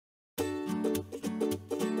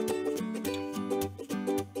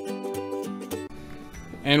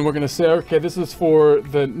And we're going to say, okay, this is for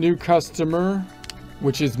the new customer,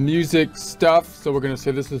 which is music stuff. So we're going to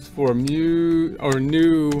say this is for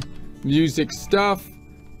new music stuff.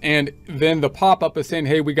 And then the pop-up is saying,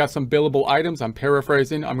 hey, we got some billable items. I'm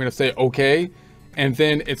paraphrasing. I'm going to say, okay. And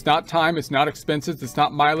then it's not time, it's not expenses, it's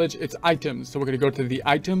not mileage, it's items. So we're going to go to the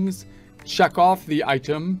items, check off the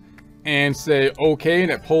item, and say, okay,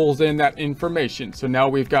 and it pulls in that information. So now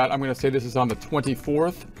we've got, I'm going to say this is on the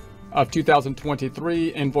 24th of 2023.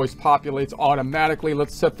 Invoice populates automatically.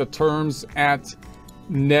 Let's set the terms at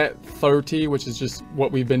net 30, which is just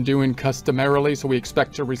what we've been doing customarily. So we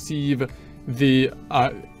expect to receive the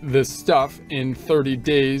stuff in 30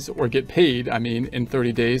 days, or get paid, I mean, in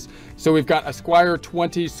 30 days. So we've got a Squire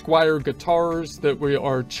 20 Squire guitars that we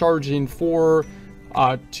are charging for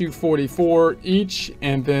 $244 each,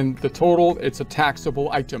 and then the total, it's a taxable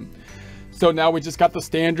item. So now we just got the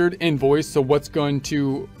standard invoice. So what's going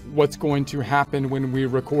to happen when we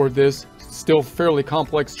record this? Still fairly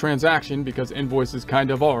complex transaction, because invoices kind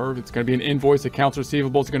of are. It's going to be an invoice. Accounts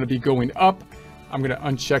receivable is going to be going up. I'm going to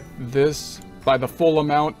uncheck this by the full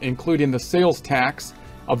amount, including the sales tax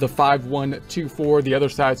of the 5124. The other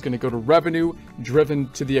side is going to go to revenue driven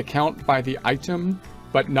to the account by the item,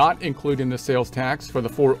 but not including the sales tax for the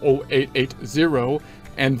 40880.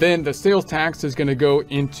 And then the sales tax is going to go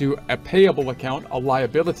into a payable account, a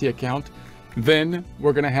liability account. Then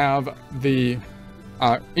we're going to have the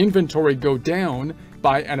inventory go down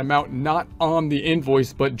by an amount not on the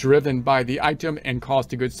invoice, but driven by the item, and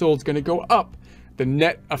cost of goods sold is going to go up. The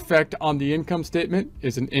net effect on the income statement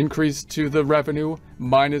is an increase to the revenue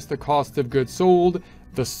minus the cost of goods sold.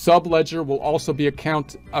 The subledger will also be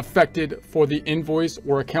affected for the invoice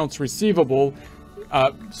or accounts receivable,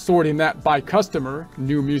 sorting that by customer,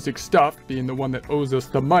 new music stuff being the one that owes us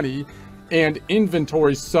the money, and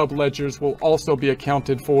inventory subledgers will also be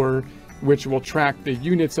accounted for, which will track the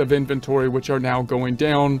units of inventory, which are now going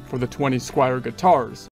down for the 20 Squire guitars.